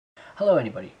Hello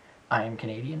anybody, I am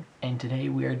Canadian, and today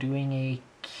we are doing a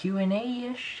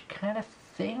Q&A-ish kind of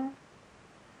thing.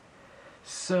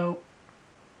 So,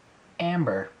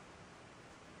 Amber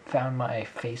found my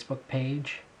Facebook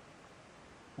page,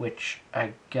 which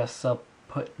I guess I'll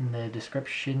put in the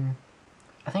description.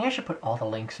 I think I should put all the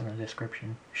links in the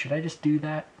description. Should I just do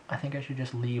that? I think I should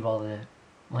just leave all the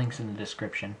links in the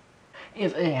description.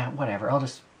 Yeah, whatever, I'll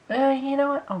just... you know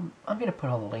what, I'm gonna put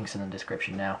all the links in the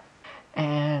description now.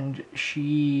 And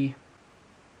she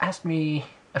asked me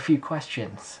a few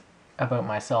questions about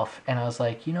myself, and I was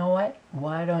like, you know what,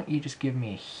 why don't you just give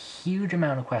me a huge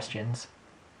amount of questions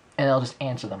and I'll just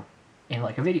answer them in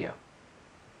like a video.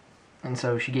 And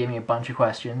so she gave me a bunch of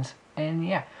questions, and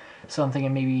yeah, so I'm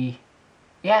thinking maybe,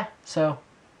 yeah, so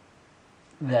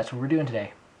that's what we're doing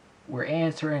today.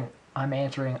 I'm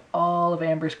answering all of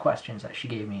Amber's questions that she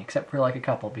gave me, except for like a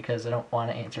couple, because I don't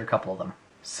want to answer a couple of them.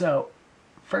 So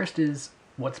first is,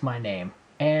 what's my name?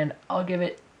 And I'll give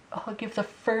the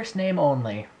first name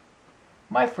only.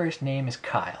 My first name is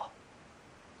Kyle.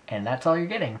 And that's all you're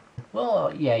getting.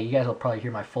 Well, yeah, you guys will probably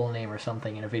hear my full name or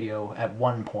something in a video at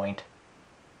one point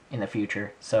in the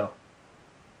future, so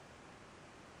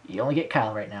you only get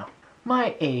Kyle right now.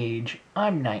 My age,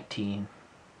 I'm 19.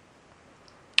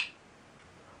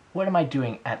 What am I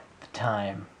doing at the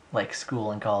time, like school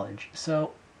and college?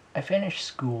 So, I finished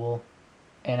school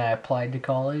and I applied to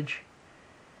college,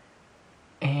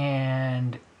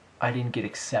 and I didn't get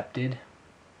accepted.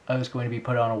 I was going to be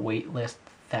put on a wait list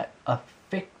that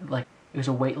it was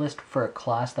a wait list for a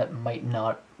class that may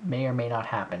or may not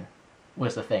happen,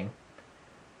 was the thing.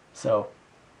 So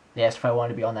they asked if I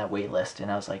wanted to be on that wait list,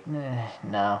 and I was like,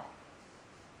 no,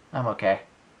 I'm okay.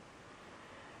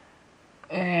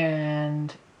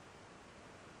 And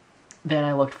then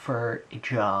I looked for a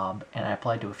job, and I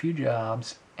applied to a few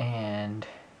jobs, and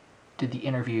did the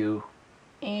interview,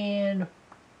 and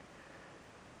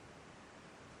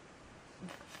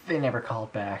they never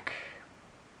called back.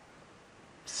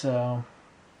 So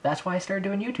that's why I started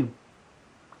doing YouTube,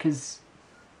 because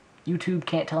YouTube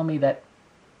can't tell me that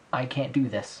I can't do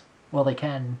this. Well, they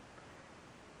can,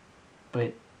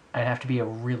 but I'd have to be a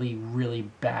really, really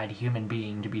bad human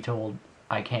being to be told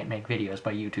I can't make videos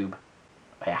by YouTube.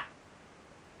 But yeah,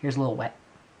 here's a little wet,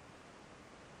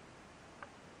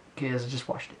 because I just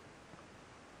washed it.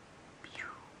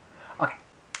 Okay,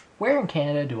 where in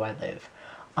Canada do I live?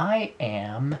 I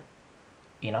am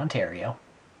in Ontario,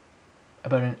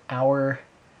 about an hour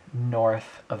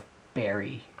north of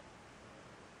Barrie,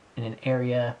 in an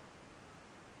area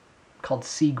called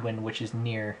Seguin, which is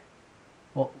near,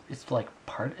 well, it's like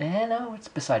no, it's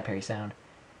beside Parry Sound,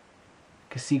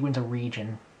 because Seguin's a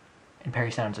region and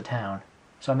Parry Sound's a town.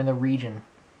 So I'm in the region,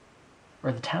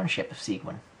 or the township of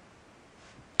Seguin.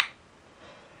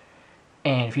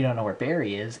 And if you don't know where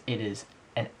Barrie is, it is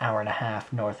an hour and a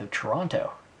half north of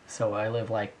Toronto. So I live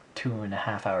like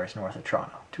 2.5 hours north of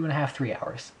Toronto. 2.5, 3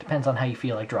 hours. Depends on how you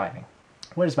feel like driving.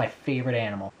 What is my favorite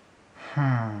animal?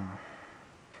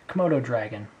 Komodo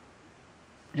dragon.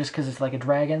 Just because it's like a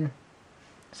dragon.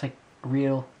 It's like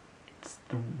real. It's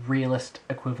the realest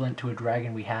equivalent to a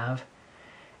dragon we have.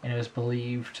 And it was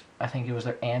believed, I think it was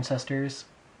their ancestors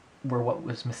were what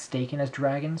was mistaken as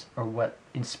dragons, or what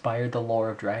inspired the lore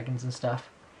of dragons and stuff,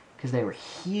 because they were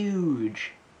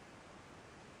huge.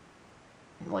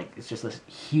 Like, it's just this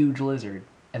huge lizard,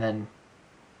 and then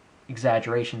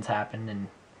exaggerations happen, and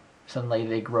suddenly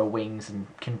they grow wings and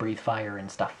can breathe fire and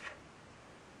stuff.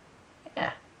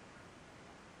 Yeah.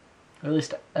 Or at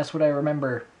least that's what I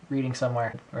remember reading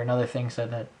somewhere. Or another thing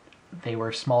said that they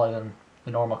were smaller than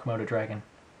the normal Komodo dragon.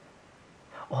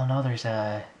 Well, no, there's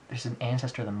an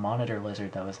ancestor of the monitor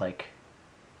lizard that was like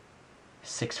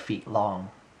 6 feet long.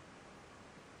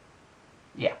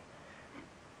 Yeah.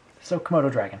 So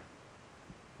Komodo dragon.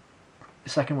 The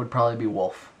second would probably be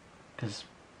wolf, because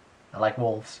I like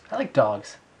wolves. I like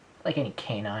dogs. I like any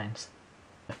canines.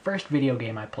 The first video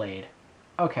game I played.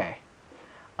 Okay.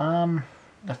 The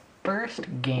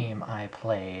first game I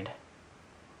played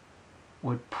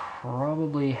would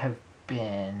probably have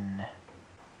been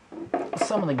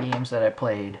some of the games that I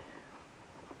played.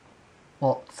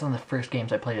 Well, some of the first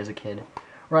games I played as a kid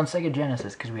were on Sega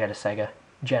Genesis, because we had a Sega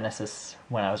Genesis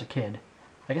when I was a kid.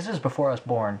 I guess it was before I was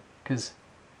born, because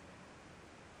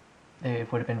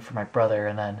it would have been for my brother,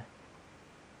 and then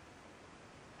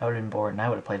I would have been bored and I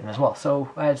would have played them as well. So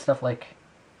I had stuff like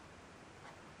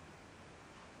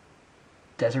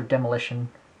Desert Demolition.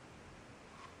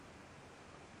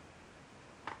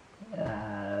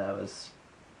 That was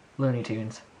Looney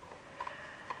Tunes.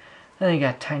 Then you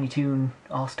got Tiny Toon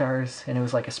All-Stars, and it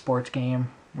was like a sports game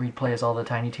where you'd play as all the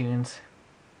Tiny Toons.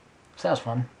 So that was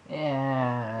fun.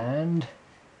 And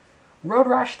Road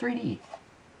Rash 3D.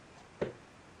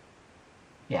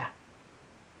 Yeah.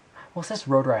 Well, it says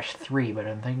Road Rash 3, but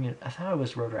I'm thinking, I thought it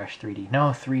was Road Rash 3D.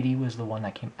 No, 3D was the one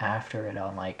that came after it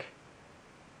on, like,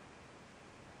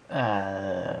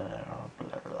 I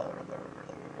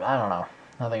don't know.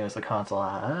 I think it was the console.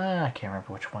 I can't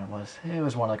remember which one it was. It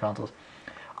was one of the consoles.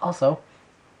 Also,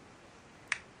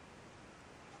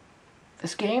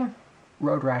 this game,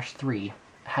 Road Rash 3,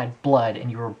 had blood, and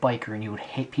you were a biker, and you would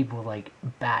hit people with, like,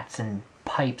 bats and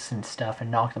pipes and stuff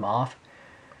and knock them off.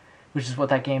 Which is what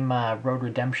that game, Road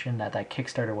Redemption, that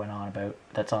Kickstarter went on about.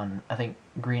 That's on, I think,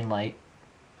 Greenlight.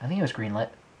 I think it was Greenlit.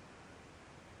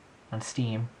 On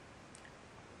Steam.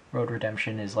 Road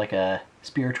Redemption is like a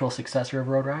spiritual successor of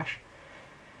Road Rash.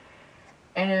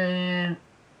 And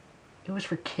it was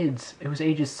for kids. It was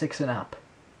ages 6 and up,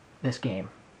 this game.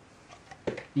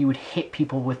 You would hit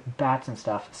people with bats and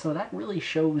stuff. So that really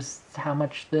shows how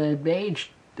much the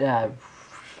age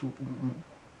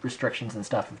restrictions and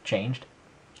stuff have changed.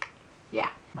 Yeah.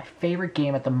 My favorite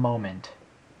game at the moment.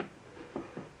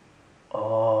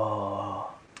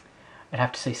 Oh. I'd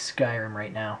have to say Skyrim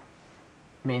right now.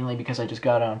 Mainly because I just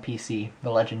got it on PC, the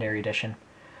Legendary Edition.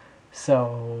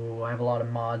 So I have a lot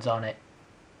of mods on it.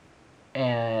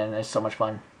 And it's so much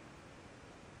fun.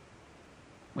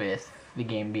 With the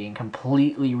game being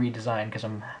completely redesigned because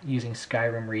I'm using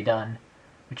Skyrim redone.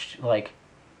 Which, like,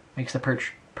 makes the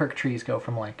perk trees go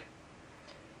from, like,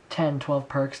 10, 12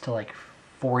 perks to, like,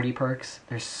 40 perks.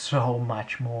 There's so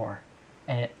much more,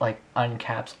 and it like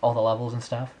uncaps all the levels and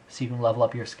stuff, so you can level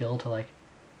up your skill to like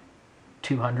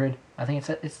 200. I think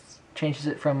it changes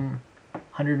it from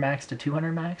 100 max to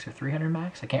 200 max or 300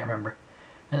 max. I can't remember.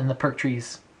 And then the perk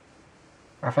trees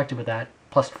are affected with that,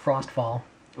 plus Frostfall,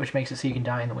 which makes it so you can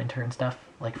die in the winter and stuff,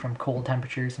 like from cold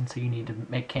temperatures, and so you need to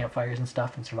make campfires and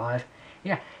stuff and survive.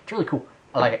 Yeah, it's really cool.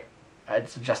 I like it. I'd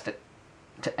suggest it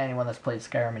to anyone that's played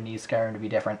Skyrim and needs Skyrim to be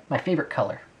different. My favorite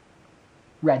color,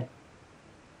 red.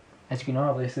 As you can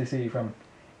obviously see from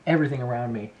everything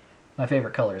around me, my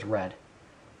favorite color is red.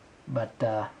 But,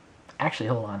 actually,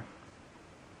 hold on.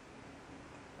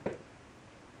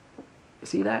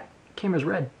 See that? Camera's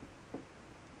red.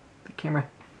 The camera.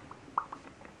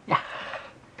 Yeah.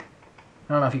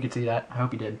 I don't know if you could see that. I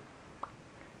hope you did.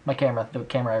 My camera, the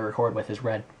camera I record with, is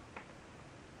red.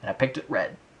 And I picked it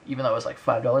red. Even though it was like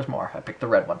 $5 more, I picked the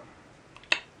red one.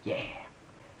 Yeah.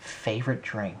 Favorite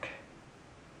drink.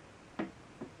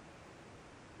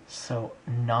 So,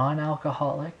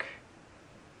 non-alcoholic.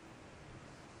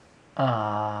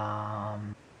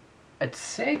 I'd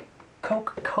say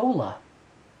Coca-Cola.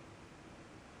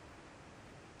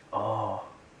 Oh.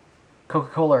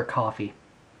 Coca-Cola or coffee.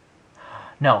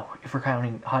 No, if we're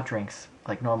counting hot drinks,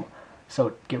 like normal.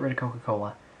 So, get rid of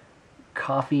Coca-Cola.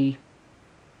 Coffee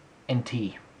and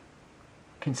tea.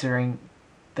 Considering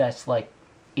that's like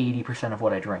 80% of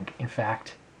what I drink. In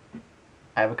fact,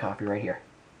 I have a coffee right here.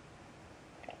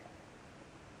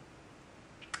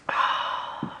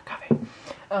 Coffee.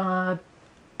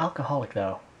 Alcoholic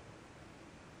though.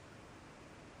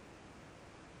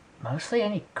 Mostly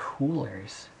any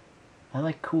coolers. I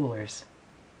like coolers.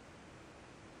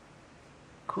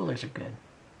 Coolers are good.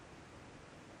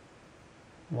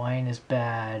 Wine is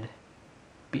bad.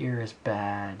 Beer is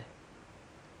bad.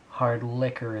 Hard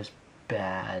liquor is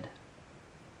bad.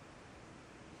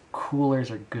 Coolers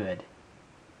are good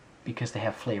because they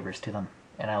have flavors to them,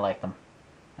 and I like them.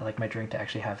 I like my drink to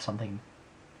actually have something,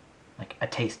 like a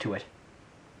taste to it.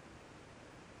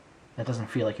 That doesn't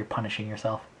feel like you're punishing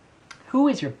yourself. Who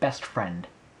is your best friend?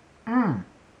 I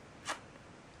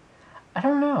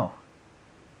don't know.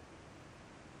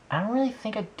 I don't really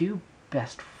think I do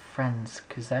best friends,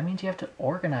 because that means you have to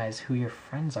organize who your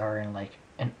friends are in like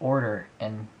an order,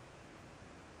 and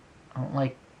I don't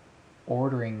like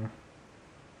ordering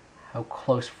how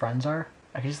close friends are.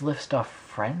 I can just list off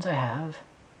friends I have.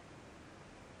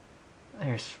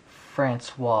 There's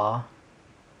Francois,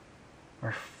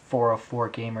 or 404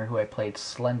 Gamer, who I played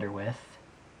Slender with.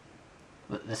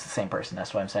 This is the same person,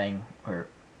 that's what I'm saying.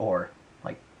 Or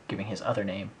like giving his other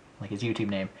name, like his YouTube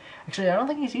name. Actually, I don't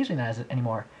think he's using that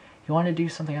anymore. He wanted to do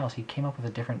something else. He came up with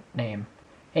a different name.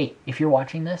 Hey, if you're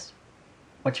watching this,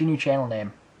 what's your new channel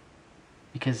name?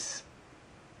 Because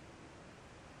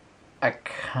I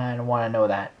kind of want to know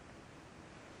that.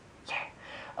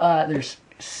 Yeah. There's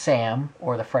Sam,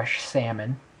 or the Fresh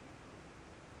Salmon.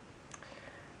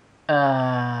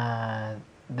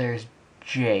 There's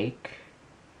Jake,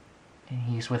 and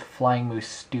he's with Flying Moose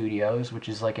Studios, which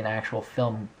is like an actual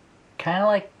film, kind of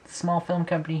like the small film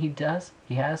company he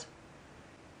has.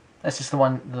 That's just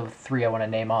the three I want to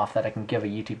name off that I can give a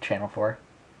YouTube channel for.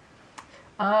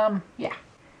 Yeah.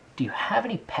 Do you have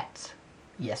any pets?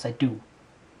 Yes, I do.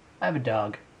 I have a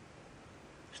dog.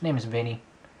 His name is Vinny.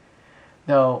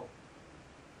 Though,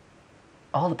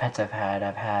 all the pets I've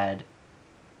had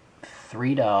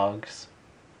 3 dogs,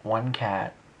 1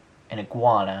 cat, an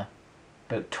iguana,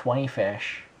 about 20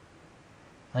 fish.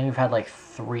 I think we've had like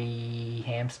 3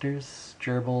 hamsters,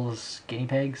 gerbils, guinea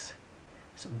pigs.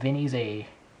 So Vinny's a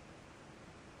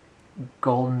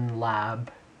golden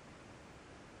lab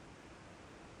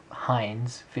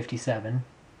Heinz 57.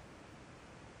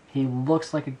 He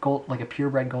looks like a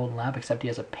purebred golden lab, except he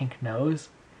has a pink nose.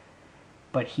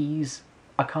 But he's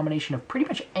a combination of pretty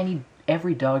much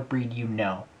every dog breed you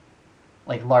know,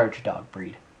 like large dog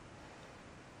breed.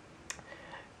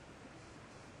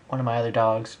 One of my other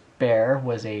dogs, Bear,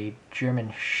 was a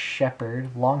German Shepherd,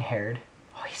 long-haired.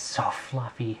 Oh, he's so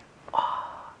fluffy.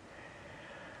 Oh.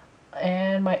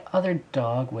 And my other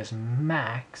dog was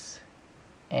Max,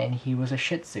 and he was a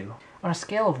Shih Tzu. On a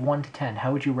scale of 1 to 10,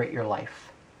 how would you rate your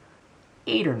life?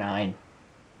 8 or 9.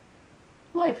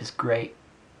 Life is great.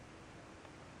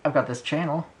 I've got this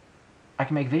channel. I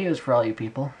can make videos for all you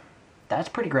people. That's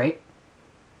pretty great.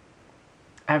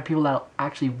 I have people that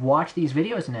actually watch these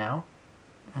videos now.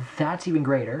 That's even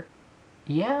greater.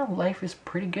 Yeah, life is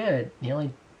pretty good. The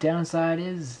only downside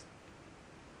is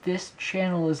this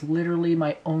channel is literally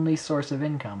my only source of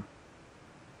income.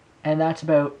 And that's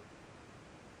about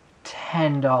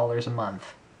 $10 a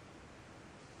month.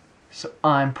 So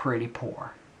I'm pretty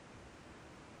poor.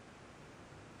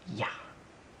 Yeah.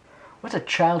 What's a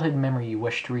childhood memory you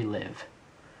wish to relive?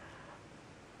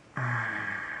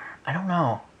 I don't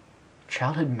know.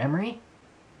 Childhood memory?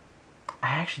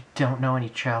 I actually don't know any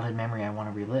childhood memory I want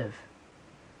to relive.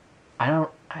 I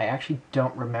actually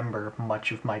don't remember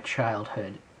much of my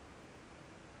childhood.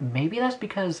 Maybe that's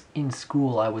because in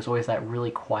school I was always that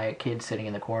really quiet kid sitting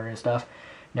in the corner and stuff,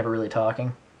 never really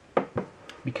talking.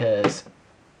 Because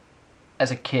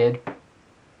as a kid,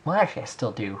 well actually I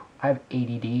still do. I have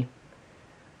ADD,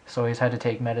 so I always had to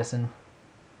take medicine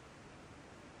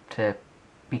to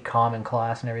be calm in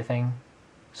class and everything.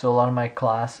 So a lot of my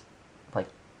class, like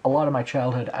a lot of my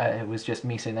childhood, it was just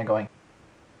me sitting there going.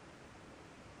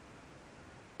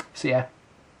 So yeah,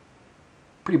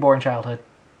 pretty boring childhood.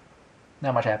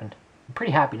 Not much happened. I'm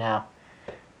pretty happy now.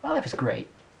 My life is great.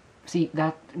 See,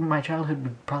 my childhood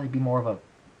would probably be more of a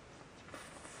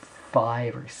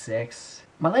 5 or 6.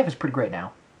 My life is pretty great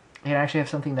now. I can actually have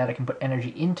something that I can put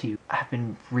energy into. I've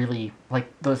been really,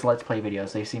 like, those Let's Play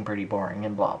videos, they seem pretty boring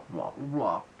and blah, blah,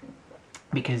 blah.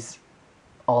 Because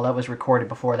all that was recorded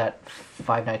before that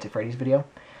Five Nights at Freddy's video.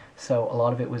 So a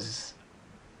lot of it was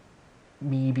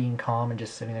me being calm and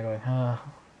just sitting there going,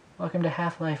 welcome to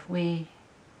Half-Life, wee.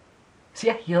 So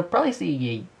yeah, you'll probably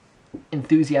see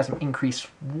enthusiasm increase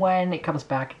when it comes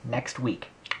back next week.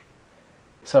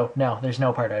 So no, there's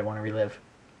no part I want to relive.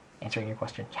 Answering your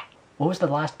question, yeah. What was the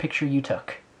last picture you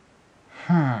took?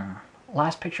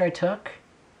 Last picture I took?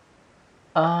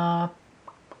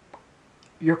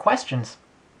 Your questions.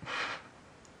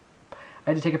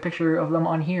 I had to take a picture of them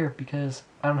on here because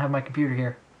I don't have my computer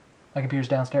here. My computer's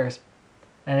downstairs.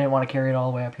 And I didn't want to carry it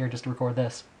all the way up here just to record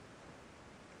this.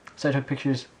 So I took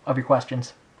pictures of your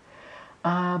questions.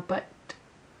 You know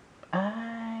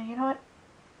what?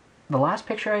 The last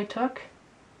picture I took,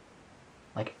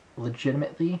 like,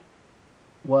 legitimately,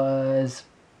 was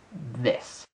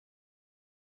this.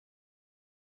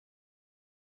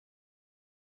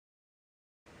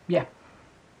 Yeah.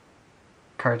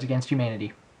 Cards Against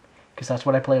Humanity. Because that's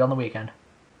what I played on the weekend.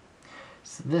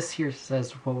 So this here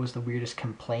says, what was the weirdest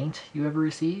complaint you ever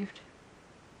received?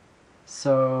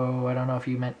 So, I don't know if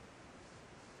you meant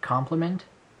compliment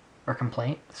or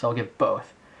complaint, so I'll give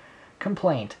both.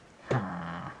 Complaint.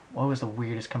 What was the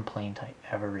weirdest complaint I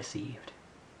ever received?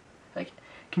 Like,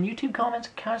 can YouTube comments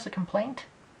count as a complaint?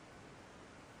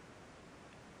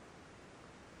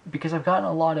 Because I've gotten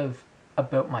a lot of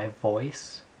about my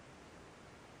voice.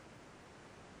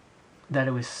 That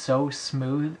it was so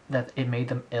smooth that it made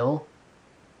them ill.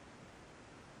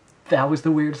 That was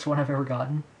the weirdest one I've ever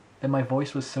gotten. That my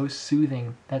voice was so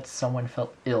soothing that someone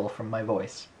felt ill from my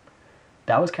voice.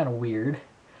 That was kind of weird.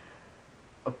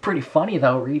 Pretty funny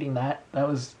though, reading that. That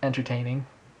was entertaining.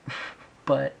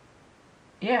 But,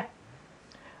 yeah.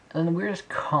 And then the weirdest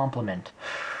compliment.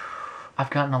 I've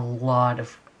gotten a lot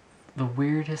of the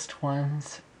weirdest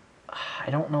ones. I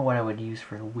don't know what I would use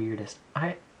for the weirdest.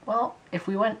 Well, if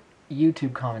we went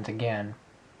YouTube comments again,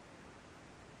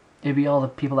 it'd be all the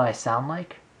people that I sound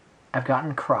like. I've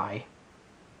gotten Cry.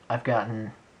 I've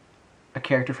gotten a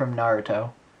character from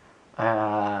Naruto.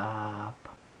 I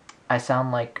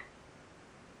sound like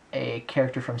a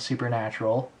character from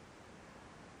Supernatural.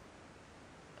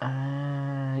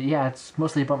 Yeah, it's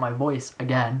mostly about my voice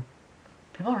again.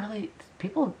 I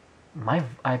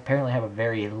apparently have a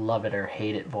very love it or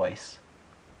hate it voice.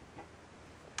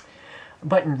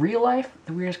 But in real life,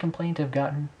 the weirdest complaint I've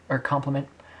gotten, or compliment,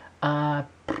 uh,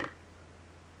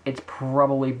 it's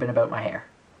probably been about my hair.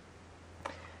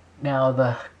 Now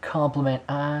the compliment,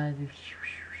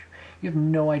 you have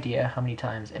no idea how many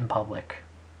times in public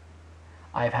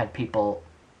I've had people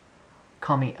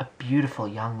call me a beautiful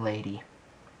young lady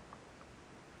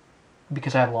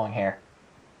because I have long hair.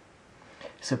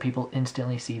 So people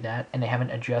instantly see that, and they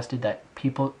haven't adjusted that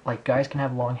people, like, guys can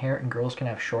have long hair and girls can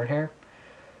have short hair.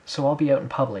 So I'll be out in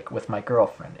public with my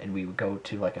girlfriend, and we would go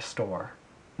to, like, a store.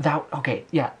 Okay,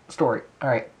 yeah, story.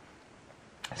 Alright.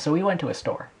 So we went to a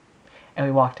store, and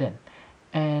we walked in,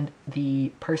 and the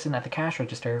person at the cash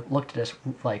register looked at us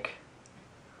like...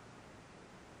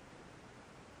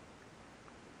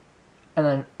 And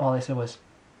then all they said was,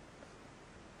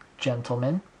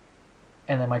 "Gentlemen."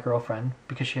 And then my girlfriend,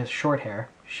 because she has short hair,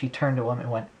 she turned to him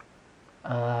and went,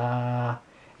 and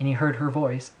he heard her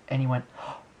voice, and he went,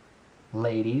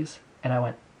 "Ladies." And I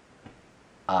went,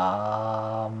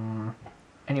 and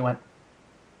he went,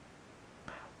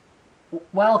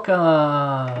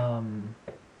 "Welcome."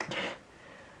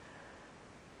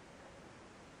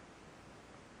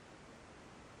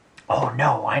 Oh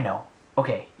no, I know.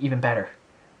 Okay, even better.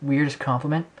 Weirdest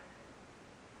compliment?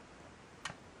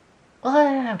 Well,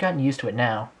 I've gotten used to it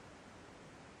now.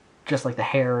 Just like the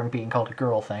hair and being called a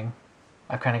girl thing.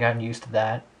 I've kind of gotten used to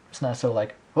that. It's not so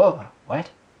like, whoa, what?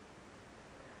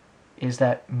 Is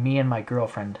that me and my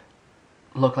girlfriend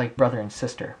look like brother and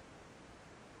sister.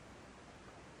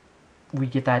 We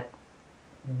get that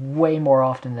way more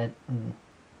often than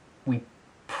we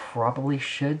probably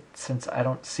should, since I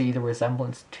don't see the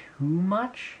resemblance too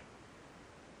much.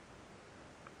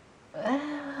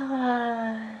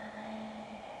 I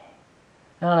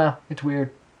don't know, it's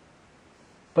weird.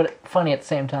 But funny at the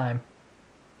same time.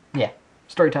 Yeah,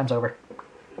 story time's over.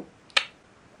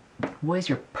 What is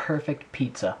your perfect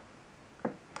pizza?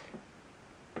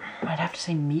 I'd have to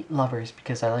say meat lovers,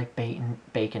 because I like bacon,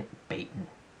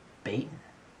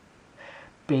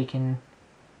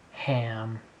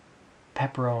 ham,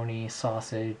 pepperoni,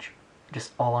 sausage,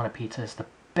 just all on a pizza is the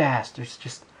best. There's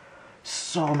just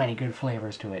so many good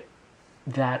flavors to it.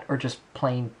 That or just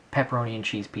plain pepperoni and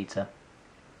cheese pizza.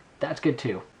 That's good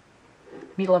too.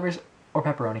 Meat lovers or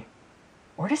pepperoni.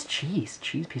 Or just cheese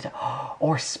pizza.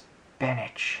 Or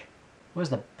spinach. What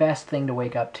is the best thing to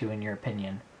wake up to in your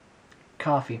opinion?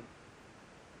 Coffee.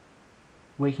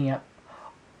 Waking up.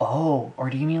 Oh, or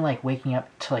do you mean like waking up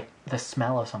to like the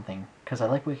smell of something? Because I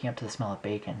like waking up to the smell of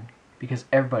bacon. Because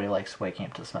everybody likes waking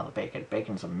up to the smell of bacon.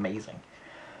 Bacon's amazing.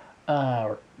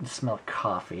 Or the smell of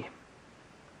coffee.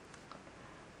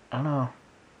 I don't know.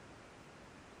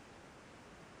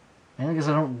 Mainly because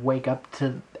I don't wake up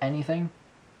to anything.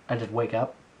 I just wake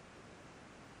up.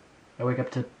 I wake up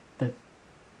to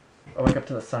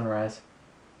the sunrise.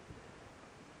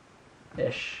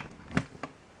 Ish.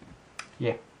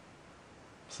 Yeah.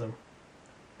 So,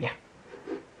 yeah.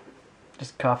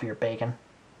 Just coffee or bacon.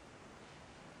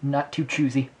 Not too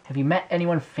choosy. Have you met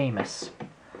anyone famous?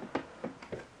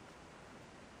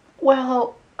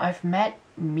 Well, I've met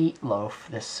Meatloaf,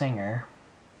 the singer,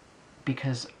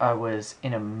 because I was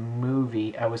in a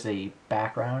movie. I was a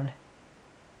background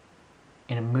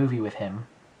in a movie with him.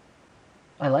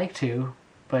 I like to,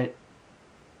 but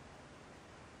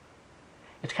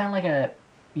it's kind of like a,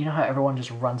 you know how everyone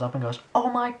just runs up and goes, "Oh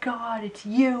my god, it's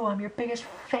you, I'm your biggest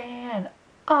fan,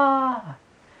 ah!"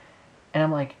 And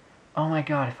I'm like, oh my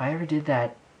god, if I ever did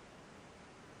that,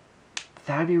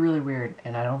 that would be really weird,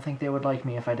 and I don't think they would like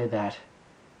me if I did that.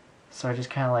 So I just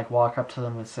kind of like walk up to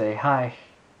them and say, "Hi.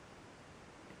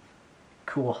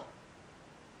 Cool."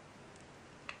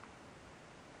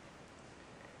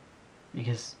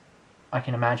 Because I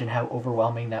can imagine how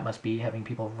overwhelming that must be, having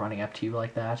people running up to you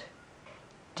like that.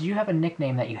 Did you have a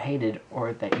nickname that you hated,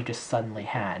 or that you just suddenly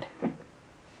had?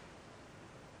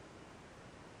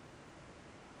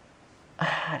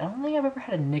 I don't think I've ever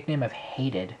had a nickname I've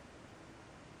hated.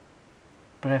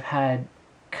 But I've had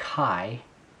Kai.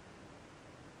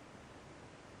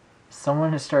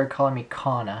 Someone has started calling me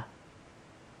Kana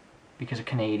because of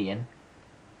Canadian.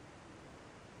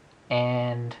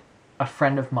 And a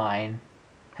friend of mine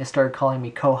has started calling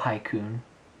me Kohai-kun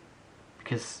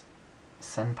because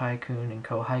Senpai-kun and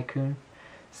Kohai-kun.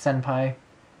 Senpai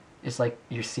is like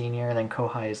your senior, and then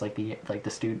Kohai is like the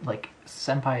student. Like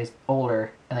Senpai is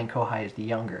older, and then Kohai is the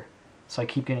younger. So I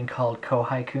keep getting called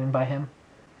Kohai-kun by him.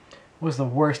 What was the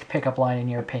worst pickup line in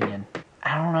your opinion?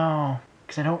 I don't know,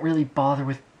 because I don't really bother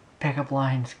with pickup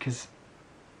lines, because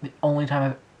the only time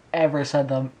I've ever said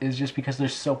them is just because they're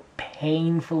so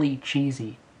painfully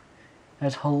cheesy. And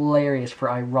it's hilarious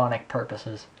for ironic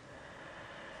purposes.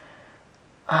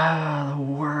 Ah, the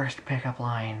worst pickup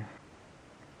line.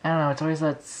 I don't know, it's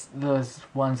always those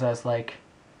ones that's like,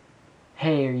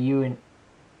 hey,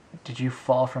 did you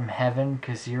fall from heaven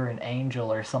because you're an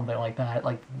angel or something like that?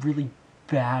 Like, really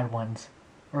bad ones.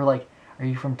 Or like, are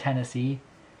you from Tennessee?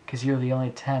 Because you're the only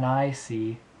 10 I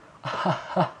see.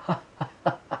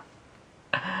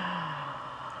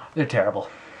 They're terrible.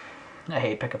 I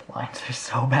hate pickup lines. They're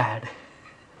so bad.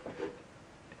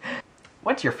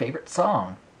 What's your favorite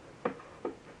song?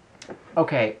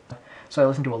 Okay, so I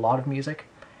listen to a lot of music.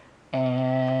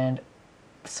 And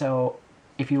so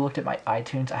if you looked at my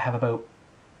iTunes, I have about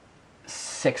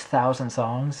 6,000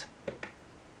 songs.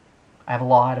 I have a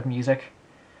lot of music.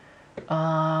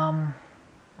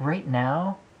 Right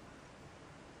now,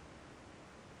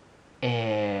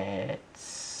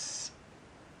 it's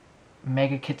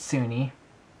Mega Kitsune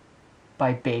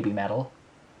by Baby Metal,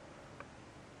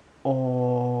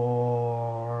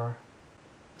 or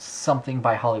something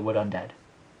by Hollywood Undead.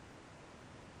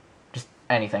 Just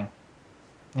anything.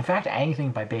 In fact,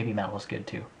 anything by Baby Metal is good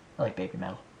too. I like Baby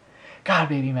Metal. God,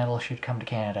 Baby Metal should come to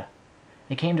Canada.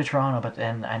 They came to Toronto, but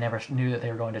then I never knew that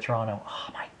they were going to Toronto. Oh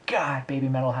my god, Baby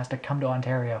Metal has to come to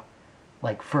Ontario.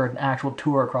 Like, for an actual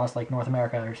tour across, like, North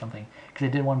America or something. Because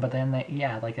they did one, but then,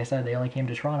 like I said, they only came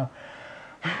to Toronto.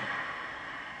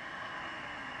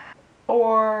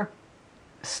 Or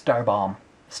Starbomb.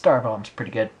 Starbomb's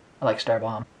pretty good. I like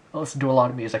Starbomb. I listen to a lot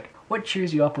of music. What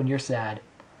cheers you up when you're sad?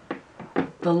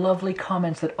 The lovely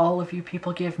comments that all of you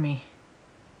people give me.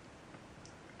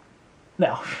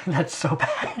 No, that's so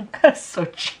bad. That's so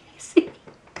cheesy.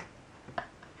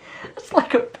 It's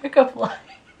like a pickup line.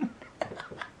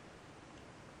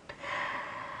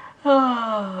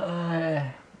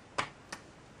 Well,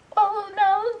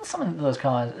 no, some of those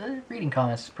comments, reading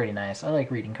comments is pretty nice. I like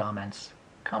reading comments.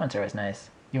 Comments are always nice.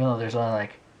 Even though there's only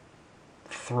like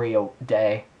 3 a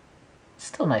day. It's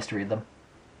still nice to read them.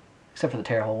 Except for the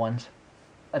terrible ones.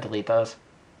 I delete those.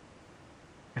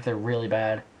 If they're really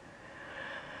bad.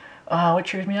 What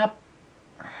cheers me up?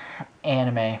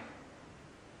 Anime. I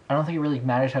don't think it really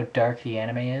matters how dark the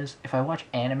anime is. If I watch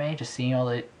anime, just seeing all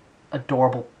the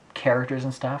adorable characters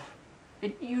and stuff,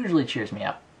 it usually cheers me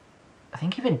up. I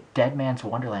think even Dead Man's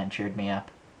Wonderland cheered me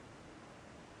up.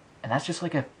 And that's just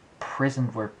like a prison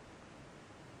where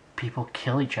people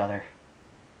kill each other.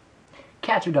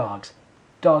 Cats or dogs?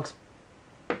 Dogs.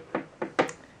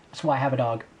 That's why I have a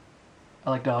dog. I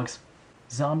like dogs.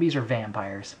 Zombies or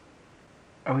vampires?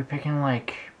 Are we picking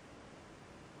like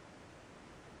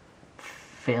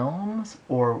films,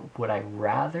 or would I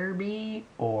rather be,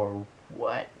 or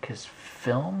what? Because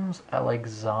films, I like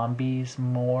zombies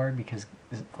more because,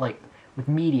 like, with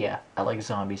media, I like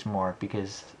zombies more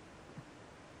because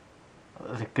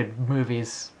the good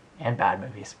movies and bad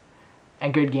movies,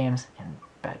 and good games and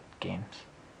bad games.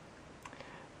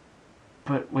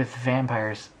 But with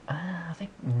vampires, I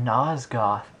think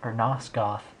Nosgoth.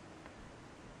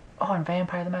 Oh, and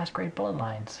Vampire the Masquerade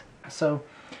Bloodlines. So,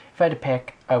 if I had to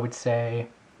pick, I would say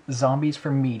zombies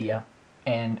for media,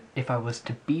 and if I was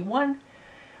to be one,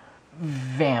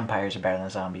 vampires are better than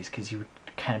zombies, because you would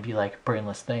kind of be like a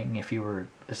brainless thing if you were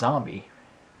a zombie.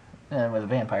 And with a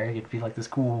vampire, you'd be like this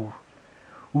cool,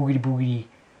 oogity boogity,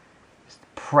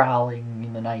 prowling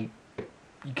in the night.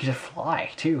 You could just fly,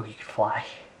 too. You could fly.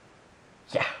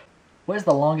 Yeah. What is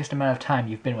the longest amount of time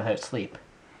you've been without sleep?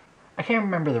 I can't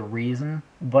remember the reason,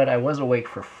 but I was awake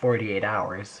for 48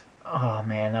 hours. Oh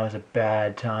man, that was a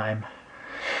bad time.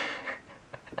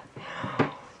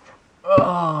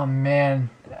 Oh man.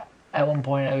 At one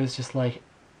point I was just like,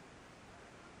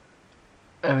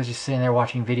 I was just sitting there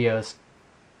watching videos,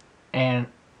 and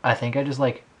I think I just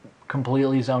like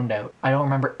completely zoned out. I don't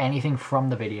remember anything from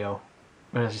the video,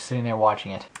 but I was just sitting there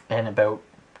watching it, and about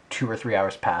 2 or 3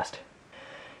 hours passed.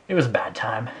 It was a bad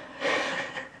time.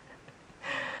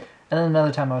 And then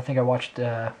another time I think I watched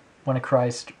When It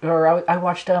Cries, or I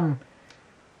watched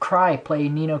Cry play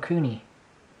Ni no Kuni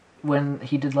when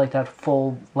he did like that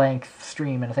full length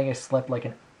stream, and I think I slept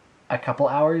like a couple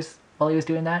hours while he was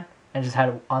doing that, and just had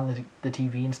it on the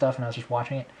TV and stuff, and I was just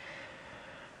watching it.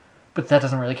 But that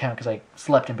doesn't really count because I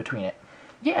slept in between it.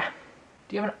 Yeah.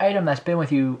 Do you have an item that's been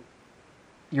with you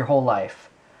your whole life?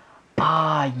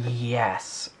 Ah,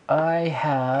 yes. I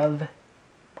have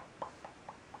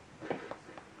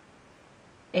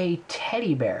a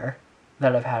teddy bear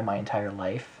that I've had my entire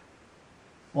life.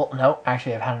 Well, no,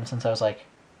 actually I've had him since I was like,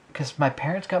 because my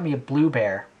parents got me a blue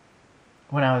bear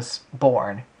when I was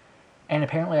born, and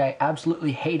apparently I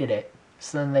absolutely hated it,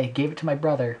 so then they gave it to my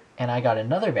brother, and I got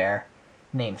another bear,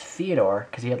 named Theodore,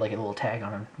 because he had like a little tag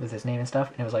on him with his name and stuff,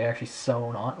 and it was like actually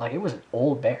sewn on. Like, it was an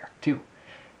old bear too.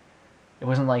 It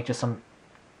wasn't like just some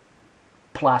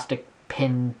plastic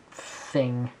pin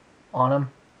thing on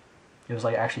him. It was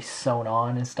like actually sewn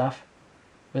on and stuff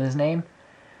with his name.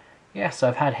 Yeah, so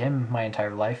I've had him my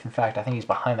entire life. In fact, I think he's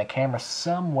behind the camera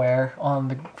somewhere on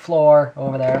the floor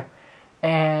over there.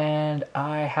 And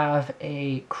I have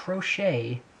a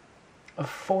crochet of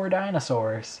 4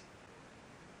 dinosaurs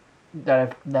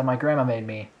that my grandma made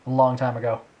me a long time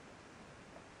ago.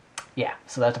 Yeah,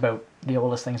 so that's about the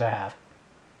oldest things I have.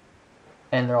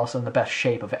 And they're also in the best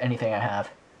shape of anything I have.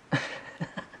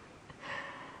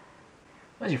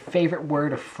 What's your favorite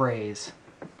word or phrase?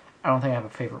 I don't think I have a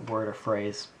favorite word or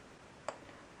phrase.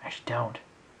 I actually don't.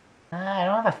 I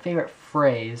don't have a favorite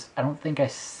phrase. I don't think I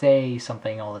say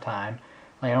something all the time.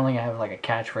 Like, I don't think I have like a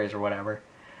catchphrase or whatever.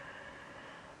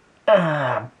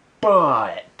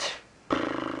 But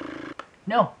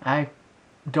no, I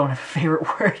don't have a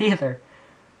favorite word either.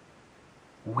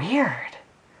 Weird.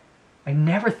 I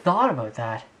never thought about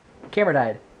that. Camera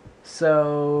died.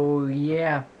 So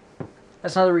yeah,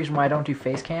 that's another reason why I don't do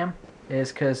face cam,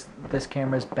 is because this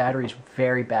camera's battery is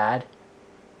very bad.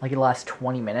 Like, it lasts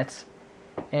 20 minutes,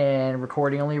 and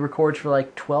recording only records for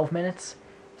like 12 minutes.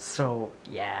 So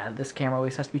yeah, this camera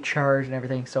always has to be charged and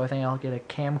everything, so I think I'll get a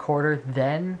camcorder,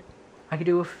 then I could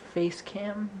do a face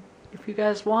cam if you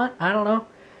guys want. I don't know.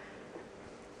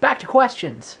 Back to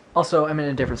questions. Also, I'm in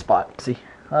a different spot. See?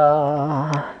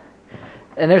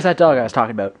 And there's that dog I was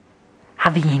talking about.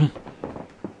 Havini.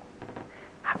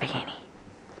 Havini.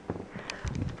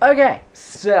 Okay,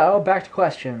 so back to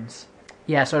questions.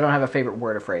 Yeah, so I don't have a favorite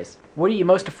word or phrase. What are you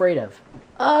most afraid of?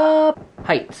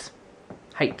 Heights.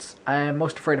 Heights. I'm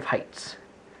most afraid of heights.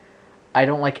 I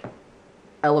don't like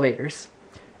elevators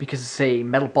because it's a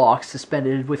metal box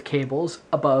suspended with cables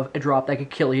above a drop that could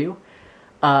kill you.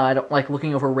 I don't like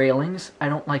looking over railings. I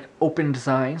don't like open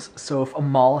designs. So if a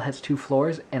mall has 2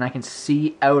 floors and I can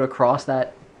see out across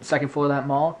that second floor of that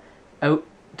mall, out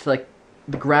to like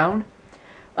the ground,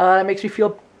 it makes me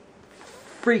feel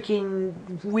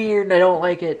freaking weird and I don't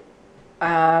like it.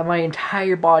 My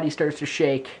entire body starts to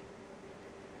shake.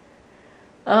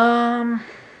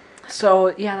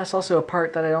 So yeah, that's also a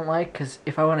part that I don't like, because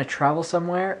if I want to travel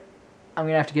somewhere, I'm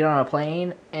going to have to get on a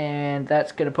plane, and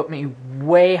that's going to put me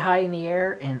way high in the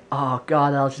air, and oh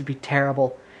god, that'll just be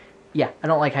terrible. Yeah, I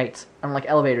don't like heights. I don't like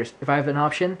elevators. If I have an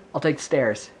option, I'll take the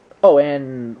stairs. Oh,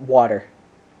 and water.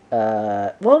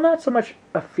 Well, not so much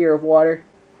a fear of water.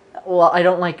 Well, I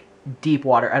don't like deep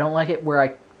water. I don't like it where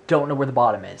I don't know where the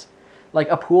bottom is. Like,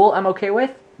 a pool, I'm okay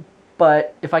with,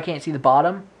 but if I can't see the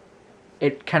bottom,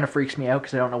 it kind of freaks me out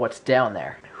because I don't know what's down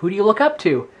there. Who do you look up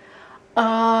to?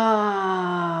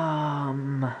 I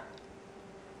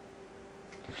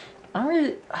don't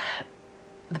really...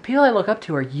 The people I look up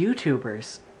to are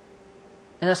YouTubers.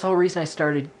 And that's the whole reason I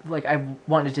started, like, I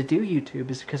wanted to do YouTube,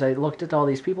 is because I looked at all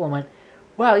these people and went,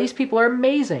 wow, these people are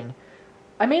amazing.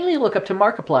 I mainly look up to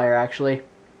Markiplier, actually.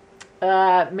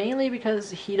 Mainly because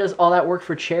he does all that work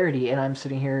for charity, and I'm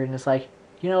sitting here and it's like,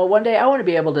 you know, one day I want to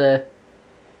be able to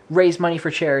raise money for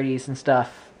charities and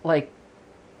stuff. Like,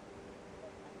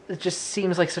 it just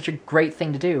seems like such a great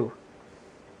thing to do.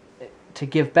 To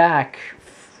give back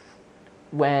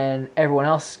when everyone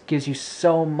else gives you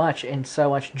so much and so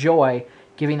much joy,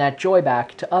 giving that joy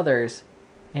back to others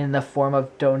in the form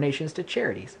of donations to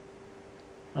charities.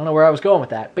 I don't know where I was going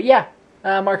with that, but yeah,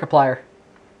 Markiplier.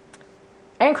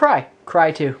 And Cry.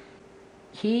 Cry too.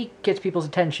 He gets people's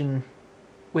attention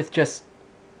with just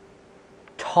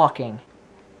talking.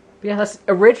 But yeah, that's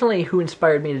originally who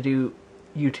inspired me to do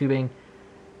YouTubing.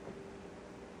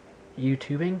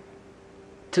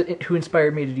 Who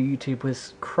inspired me to do YouTube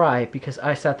was Cry, because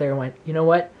I sat there and went, you know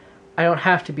what? I don't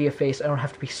have to be a face. I don't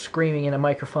have to be screaming in a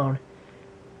microphone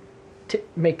to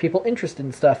make people interested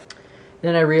in stuff.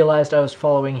 Then I realized I was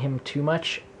following him too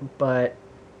much, and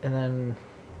then...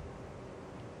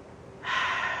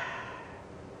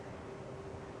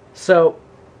 So,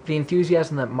 the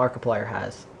enthusiasm that Markiplier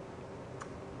has,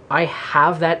 I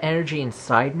have that energy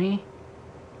inside me,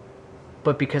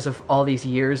 but because of all these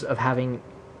years of having,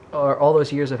 or all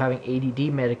those years of having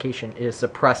ADD medication, it has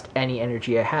suppressed any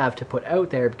energy I have to put out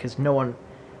there because no one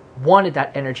wanted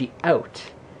that energy out.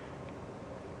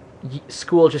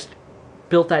 School just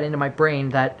built that into my brain,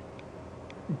 that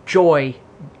joy,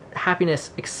 happiness,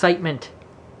 excitement,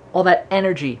 all that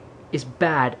energy is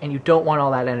bad, and you don't want all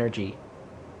that energy.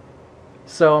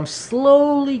 So I'm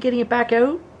slowly getting it back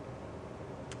out.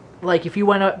 Like, if you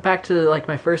went back to like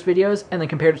my first videos and then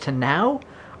compared it to now,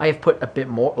 I have put a bit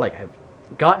more, like, I've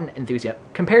gotten enthusiasm.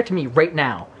 Compared to me right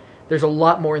now, there's a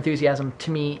lot more enthusiasm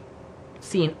to me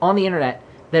seen on the internet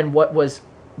than what was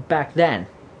back then.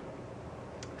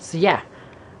 So yeah,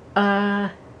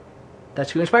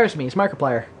 that's who inspires me, is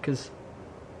Markiplier, because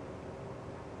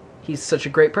he's such a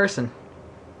great person.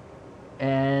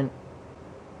 And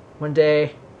one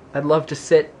day, I'd love to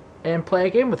sit and play a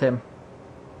game with him.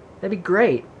 That'd be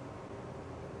great.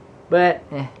 But,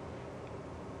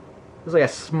 there's like a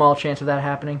small chance of that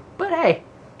happening. But hey,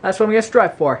 that's what I'm going to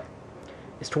strive for,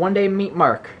 is to one day meet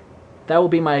Mark. That will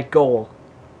be my goal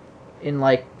in,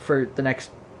 like, for the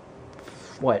next,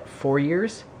 what, 4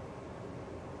 years?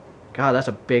 God, that's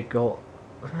a big goal.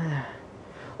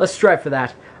 Let's strive for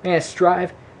that. I'm going to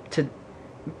strive to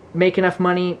make enough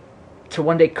money to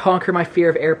one day conquer my fear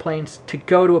of airplanes, to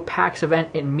go to a PAX event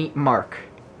and meet Mark.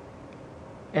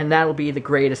 And that'll be the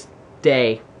greatest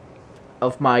day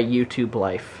of my YouTube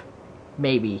life.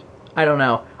 Maybe. I don't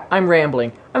know. I'm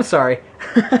rambling. I'm sorry.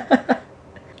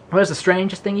 What is the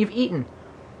strangest thing you've eaten?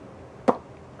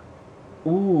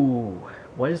 Ooh,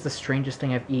 what is the strangest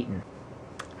thing I've eaten?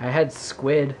 I had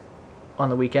squid on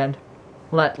the weekend.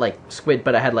 Well, not like squid,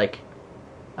 but I had like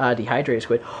dehydrated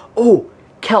squid. Oh,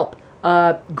 kelp.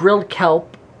 Grilled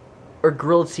kelp or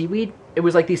grilled seaweed. It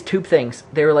was like these tube things.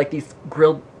 They were like these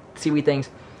grilled seaweed things.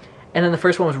 And then the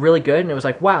first one was really good, and it was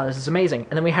like, wow, this is amazing.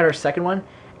 And then we had our second one,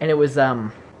 and it was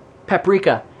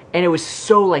paprika. And it was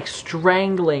so like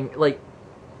strangling, like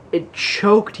it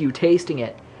choked you tasting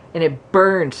it. And it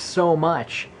burned so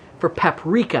much for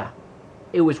paprika.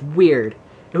 It was weird.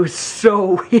 It was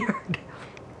so weird.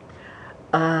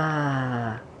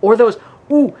 Or those,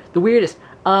 ooh, the weirdest.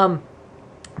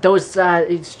 Those,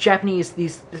 it's Japanese,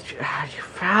 these,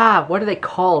 what are they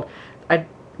called? I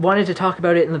wanted to talk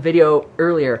about it in the video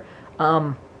earlier.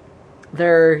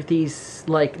 They're these,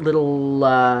 like, little,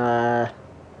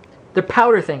 they're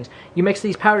powder things. You mix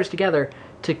these powders together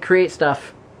to create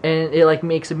stuff, and it, like,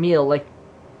 makes a meal. Like,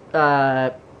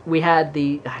 we had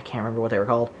the, I can't remember what they were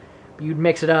called. You'd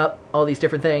mix it up, all these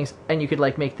different things, and you could,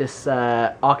 like, make this,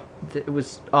 it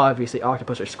was obviously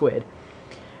octopus or squid.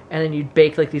 And then you'd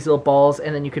bake like these little balls,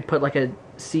 and then you could put like a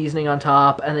seasoning on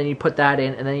top, and then you put that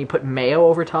in, and then you put mayo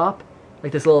over top,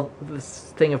 like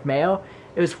this thing of mayo.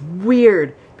 It was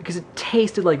weird because it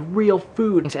tasted like real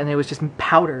food, and it was just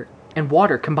powder and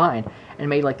water combined, and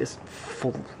made like this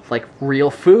full, like real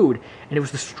food. And it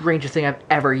was the strangest thing I've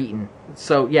ever eaten.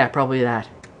 So yeah, probably that.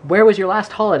 Where was your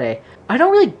last holiday? I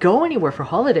don't really go anywhere for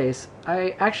holidays.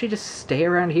 I actually just stay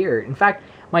around here. In fact,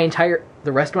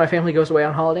 the rest of my family goes away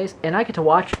on holidays, and I get to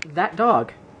watch that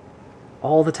dog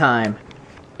all the time.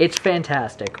 It's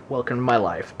fantastic. Welcome to my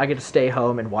life. I get to stay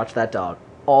home and watch that dog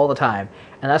all the time.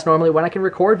 And that's normally when I can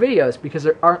record videos, because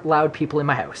there aren't loud people in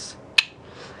my house.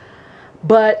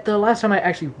 But the last time I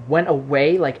actually went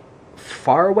away, like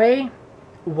far away,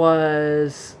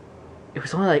 was... It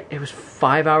was only like, it was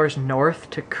 5 hours north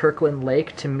to Kirkland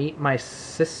Lake to meet my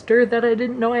sister that I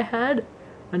didn't know I had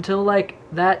until like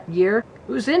that year.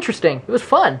 It was interesting. It was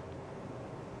fun.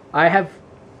 I have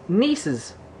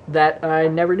nieces that I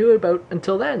never knew about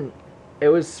until then. It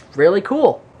was really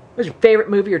cool. What's your favorite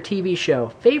movie or TV show?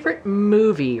 Favorite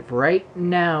movie right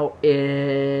now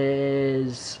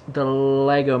is the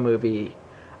Lego Movie.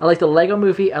 I like the Lego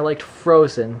Movie. I liked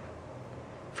Frozen.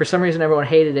 For some reason, everyone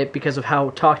hated it because of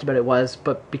how talked about it was,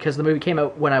 but because the movie came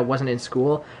out when I wasn't in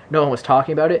school, no one was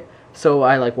talking about it. So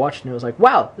I like watched it and it was like,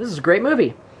 wow, this is a great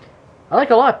movie. I like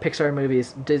a lot of Pixar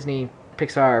movies. Disney,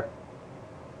 Pixar.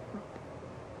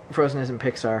 Frozen isn't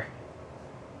Pixar.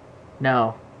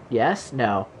 No. Yes?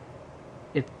 No.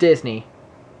 It's Disney.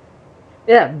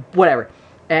 Yeah, whatever.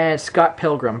 And Scott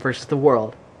Pilgrim versus the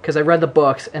World. Because I read the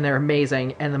books and they're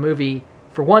amazing. And the movie,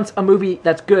 for once, a movie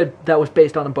that's good that was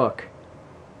based on a book.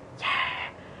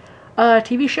 Yeah.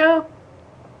 TV show?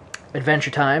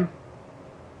 Adventure Time.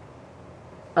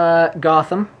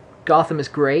 Gotham. Gotham is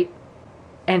great.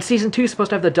 And season 2 is supposed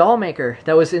to have the doll maker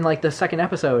that was in like the second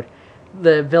episode.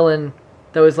 The villain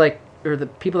that was like, or the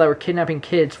people that were kidnapping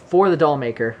kids for the doll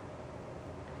maker.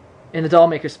 And the doll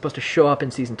maker is supposed to show up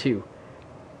in season 2.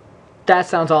 That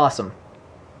sounds awesome.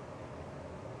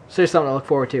 So there's something to look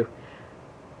forward to.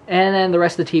 And then the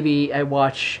rest of the TV I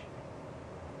watch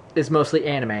is mostly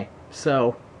anime.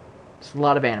 So it's a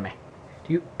lot of anime.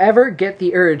 Do you ever get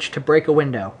the urge to break a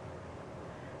window?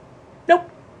 Nope.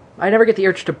 I never get the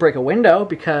urge to break a window,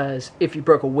 because if you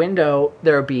broke a window,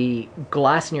 there would be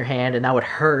glass in your hand and that would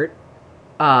hurt.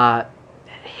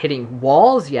 Hitting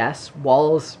walls, yes.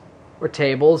 Walls or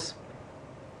tables.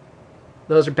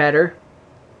 Those are better.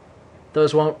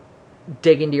 Those won't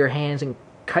dig into your hands and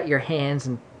cut your hands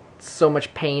and so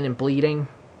much pain and bleeding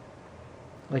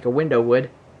like a window would.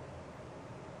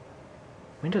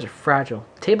 Windows are fragile.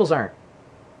 Tables aren't.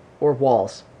 Or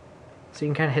walls. So you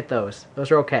can kind of hit those.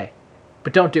 Those are okay.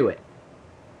 But don't do it.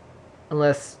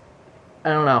 Unless, I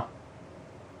don't know.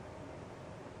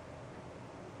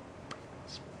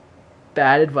 It's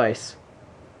bad advice.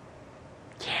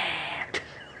 Yeah.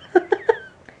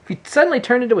 If you suddenly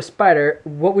turned into a spider,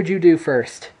 what would you do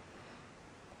first?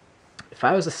 If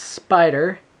I was a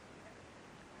spider,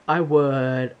 I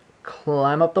would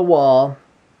climb up the wall,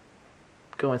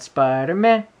 going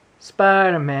Spider-Man,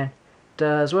 Spider-Man,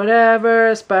 does whatever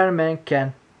a Spider-Man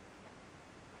can.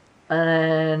 And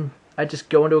then I'd just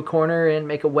go into a corner and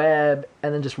make a web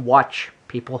and then just watch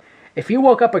people. If you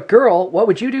woke up a girl, what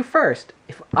would you do first?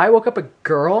 If I woke up a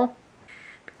girl,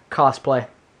 cosplay.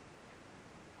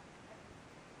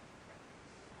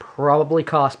 Probably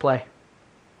cosplay.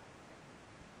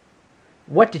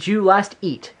 What did you last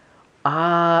eat?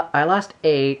 I last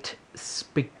ate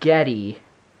spaghetti.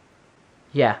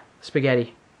 Yeah,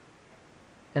 spaghetti.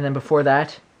 And then before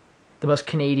that, the most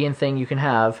Canadian thing you can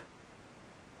have,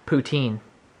 poutine.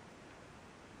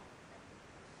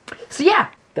 So yeah,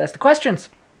 that's the questions.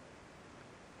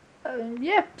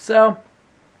 Yeah, so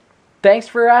thanks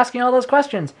for asking all those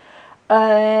questions.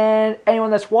 And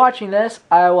anyone that's watching this,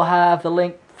 I will have the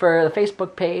link for the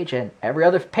Facebook page and every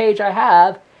other page I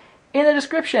have in the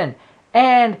description.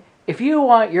 And if you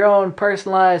want your own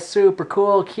personalized, super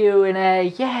cool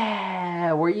Q&A,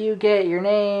 yeah, where you get your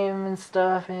name and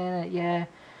stuff in it, yeah,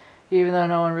 even though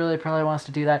no one really probably wants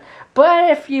to do that. But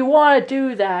if you want to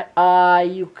do that,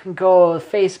 you can go to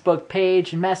the Facebook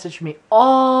page and message me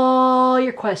all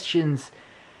your questions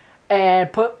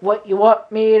and put what you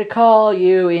want me to call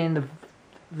you in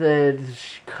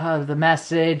the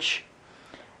message,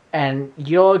 and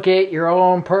you'll get your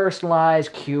own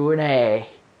personalized Q&A.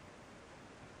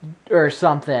 Or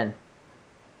something.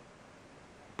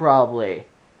 Probably.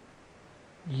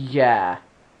 Yeah.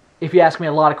 If you ask me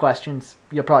a lot of questions,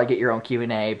 you'll probably get your own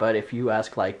Q&A, but if you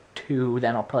ask like 2,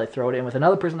 then I'll probably throw it in with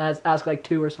another person that asks like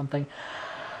 2 or something.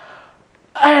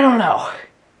 I don't know.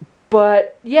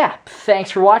 But yeah, thanks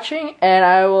for watching, and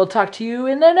I will talk to you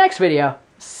in the next video.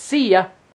 See ya!